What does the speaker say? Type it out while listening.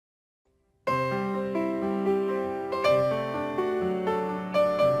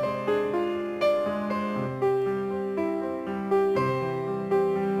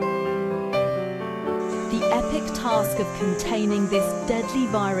task of containing this deadly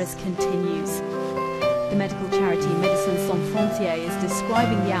virus continues. The medical charity Médecins Sans Frontières is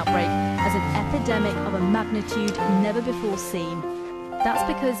describing the outbreak as an epidemic of a magnitude never before seen. That's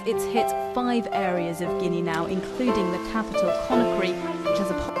because it's hit 5 areas of Guinea now, including the capital, Conakry, which has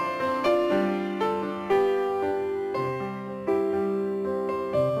a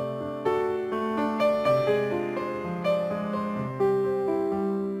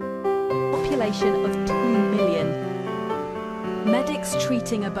population of 2 million. Medics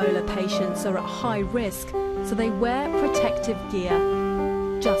treating Ebola patients are at high risk, so they wear protective gear.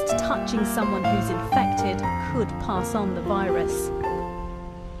 Just touching someone who's infected could pass on the virus.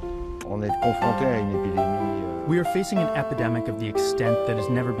 We are facing an epidemic of the extent that has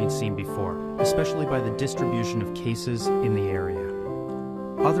never been seen before, especially by the distribution of cases in the area.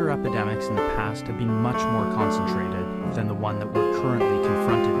 Other epidemics in the past have been much more concentrated than the one that we're currently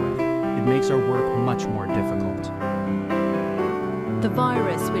confronted with. It makes our work much more difficult. The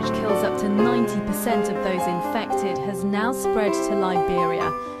virus, which kills up to 90% of those infected, has now spread to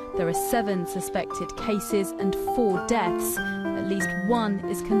Liberia. There are 7 suspected cases and 4 deaths. At least 1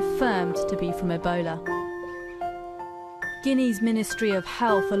 is confirmed to be from Ebola. Guinea's Ministry of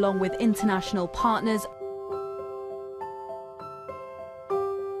Health, along with international partners,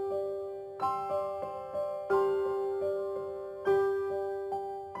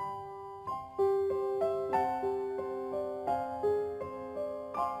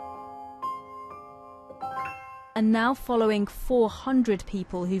 and now following 400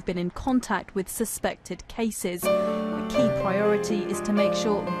 people who've been in contact with suspected cases. A key priority is to make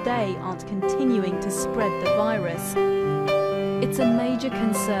sure they aren't continuing to spread the virus. It's a major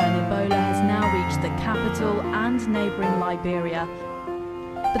concern Ebola has now reached the capital and neighbouring Liberia.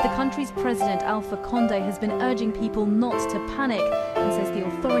 But the country's president, Alpha Condé, has been urging people not to panic and says the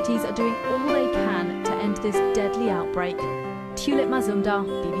authorities are doing all they can to end this deadly outbreak. Tulip Mazumdar,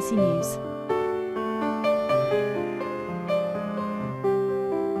 BBC News.